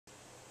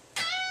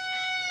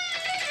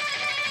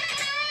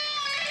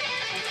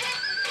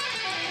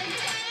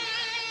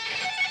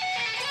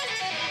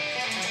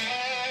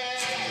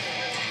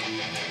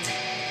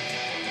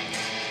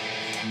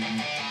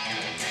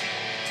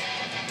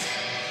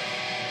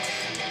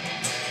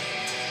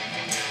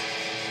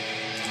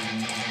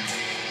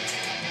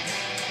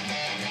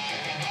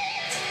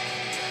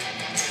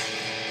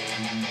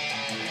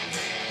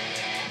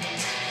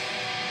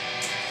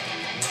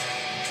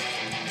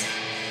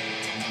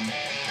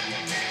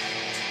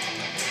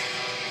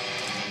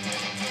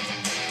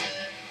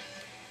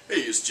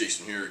it's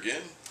Jason here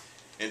again,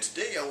 and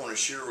today I want to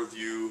share with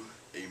you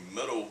a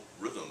metal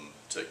rhythm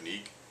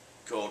technique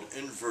called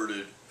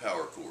inverted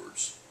power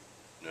chords.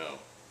 Now,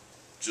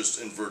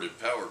 just inverted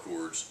power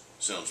chords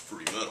sounds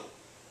pretty metal.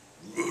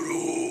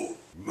 Metal!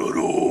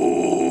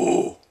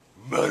 Metal!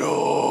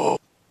 Metal!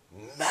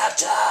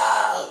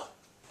 Metal!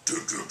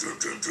 Dun, dun, dun,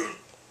 dun, dun.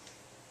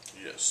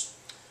 Yes.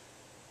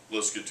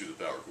 Let's get to the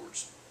power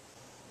chords.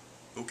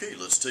 Okay,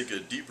 let's take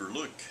a deeper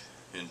look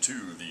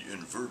into the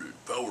inverted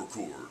power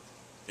chord.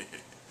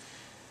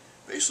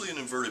 Basically, an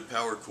inverted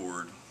power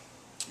chord,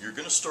 you're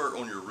going to start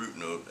on your root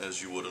note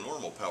as you would a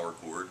normal power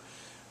chord,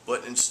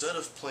 but instead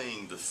of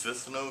playing the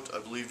fifth note, I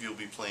believe you'll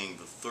be playing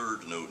the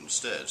third note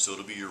instead. So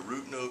it'll be your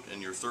root note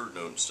and your third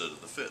note instead of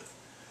the fifth.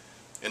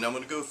 And I'm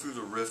going to go through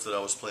the riff that I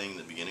was playing in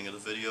the beginning of the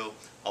video.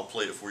 I'll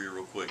play it for you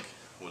real quick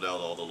without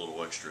all the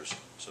little extras.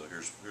 So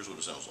here's what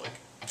it sounds like.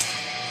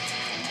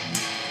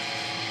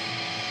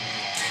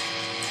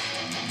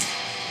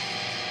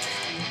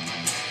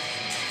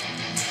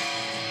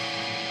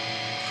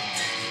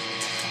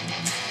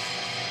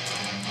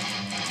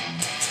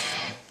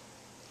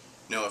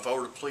 Now, if I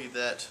were to play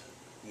that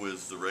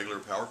with the regular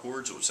power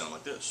chords, it would sound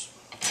like this.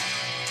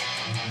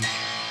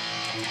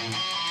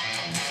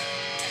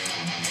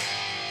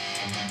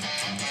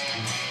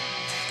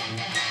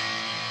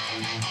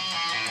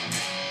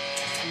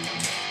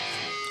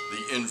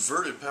 The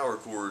inverted power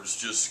chords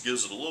just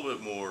gives it a little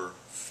bit more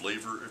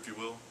flavor, if you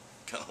will,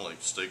 kind of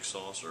like steak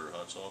sauce or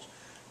hot sauce.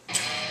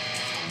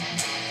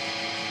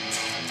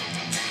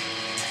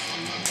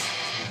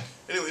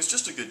 Anyway, it's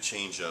just a good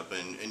change up,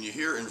 and you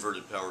hear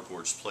inverted power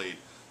chords played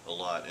a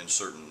lot in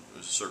certain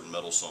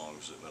metal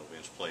songs that metal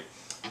bands play.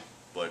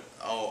 But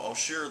I'll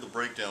share the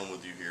breakdown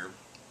with you here.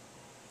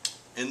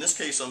 In this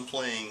case, I'm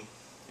playing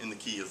in the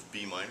key of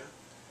B minor.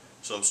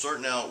 So I'm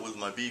starting out with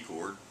my B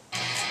chord,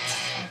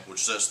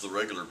 which sets the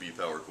regular B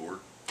power chord.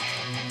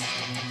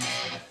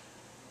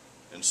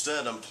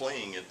 Instead, I'm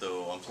playing it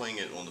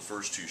on the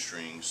first two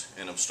strings,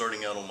 and I'm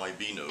starting out on my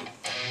B note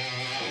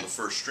on the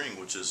first string,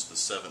 which is the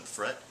 7th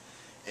fret.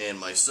 And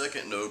my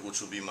second note, which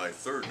will be my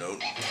third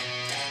note,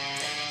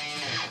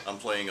 I'm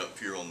playing up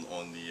here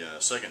on the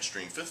second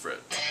string, 5th fret.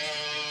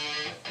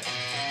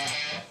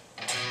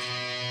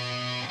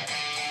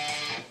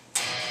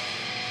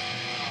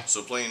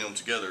 So playing them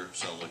together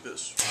sounds like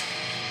this.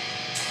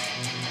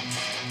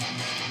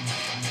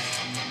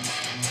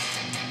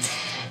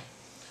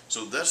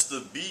 So that's the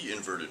B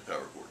inverted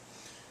power chord.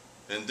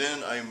 And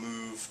then I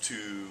move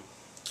to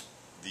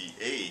the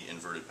A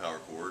inverted power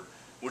chord,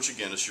 which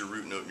again is your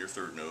root note and your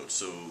third note.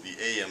 So the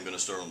A, I'm going to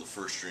start on the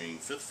first string,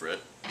 5th fret.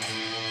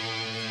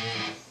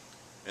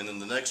 And then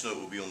the next note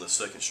will be on the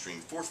second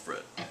string, 4th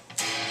fret.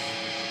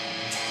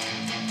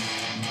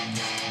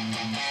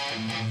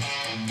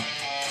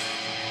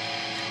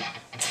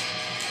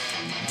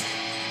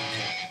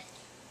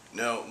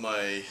 Now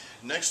my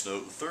next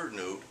note, the third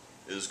note,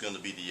 is going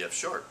to be the F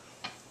sharp.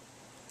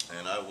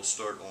 And I will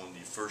start on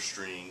the first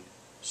string,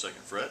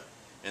 2nd fret,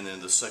 and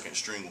then the second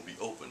string will be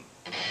open.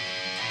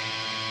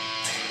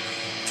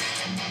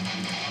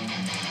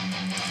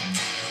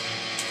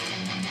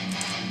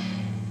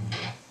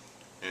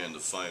 And the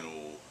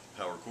final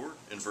power chord,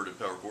 inverted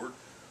power chord,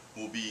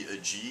 will be a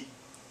G,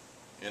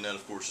 and that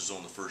of course is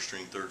on the first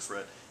string, 3rd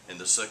fret, and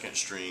the second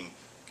string,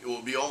 it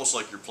will be almost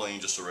like you're playing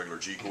just a regular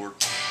G chord.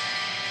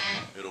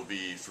 It'll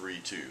be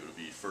 3-2. It'll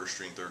be first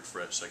string, 3rd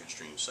fret, second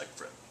string, 2nd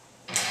fret.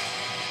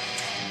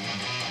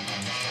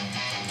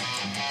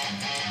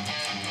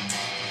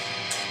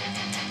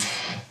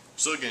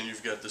 So again,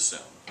 you've got this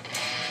sound.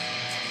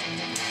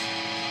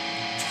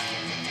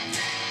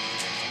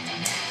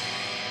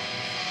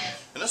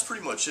 And that's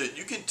pretty much it.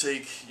 You can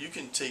take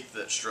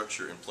that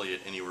structure and play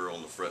it anywhere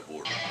on the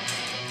fretboard.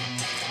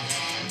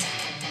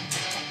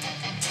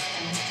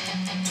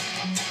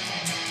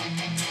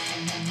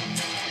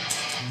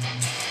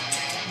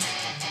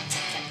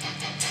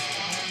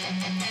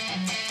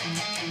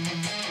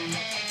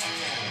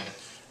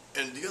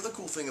 And the other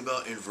cool thing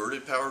about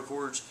inverted power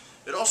chords,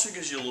 it also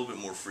gives you a little bit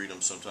more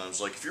freedom sometimes.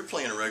 Like if you're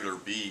playing a regular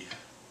B,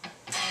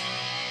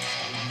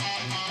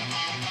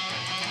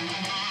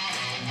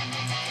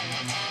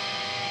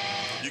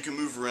 you can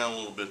move around a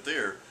little bit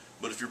there,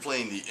 but if you're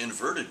playing the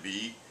inverted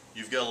B,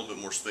 you've got a little bit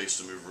more space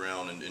to move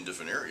around in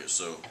different areas.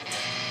 So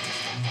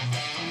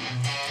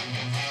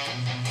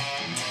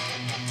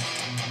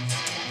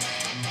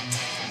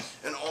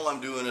and all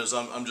I'm doing is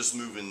I'm just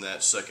moving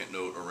that second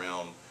note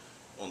around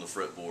on the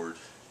fretboard,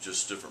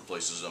 just different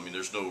places. I mean,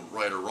 there's no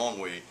right or wrong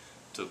way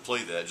to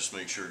play that. Just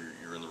make sure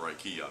you're in the right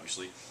key,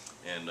 obviously.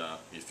 And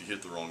if you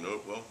hit the wrong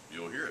note, well,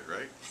 you'll hear it,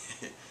 right?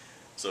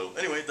 So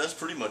anyway, that's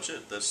pretty much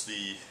it. That's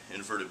the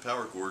inverted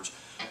power chords.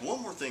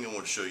 One more thing I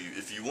want to show you.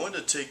 If you want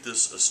to take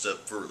this a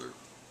step further,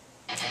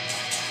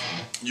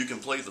 you can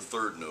play the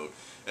third note.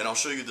 And I'll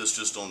show you this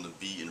just on the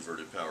B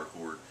inverted power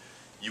chord.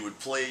 You would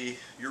play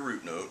your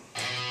root note,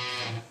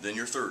 then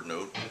your third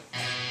note,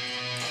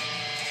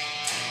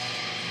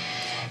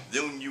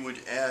 then you would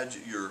add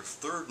your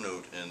third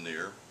note in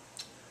there,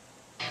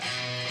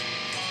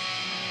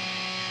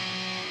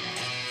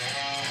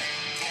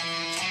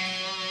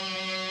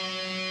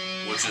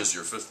 which is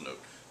your 5th note.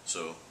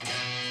 So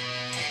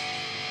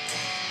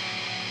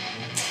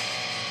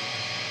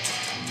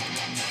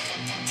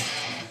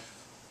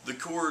the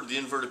chord, the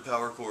inverted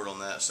power chord on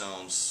that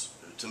sounds,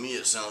 to me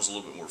it sounds a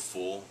little bit more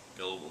full,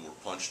 got a little bit more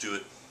punch to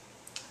it.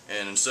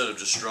 And instead of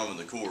just strumming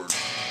the chord,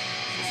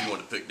 if you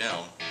want to pick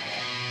down,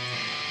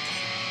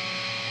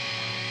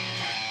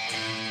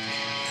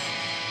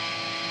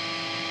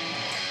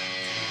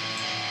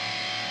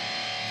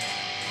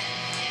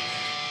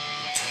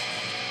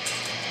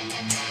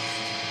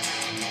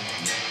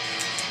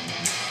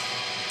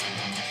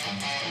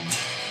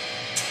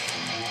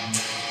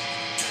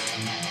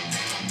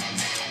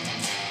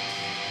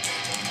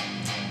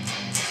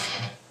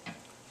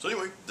 so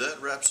anyway,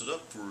 that wraps it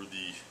up for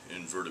the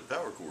inverted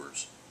power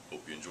chords.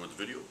 Hope you enjoyed the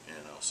video,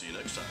 and I'll see you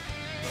next time.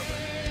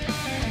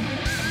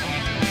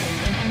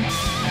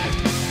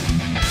 Bye-bye.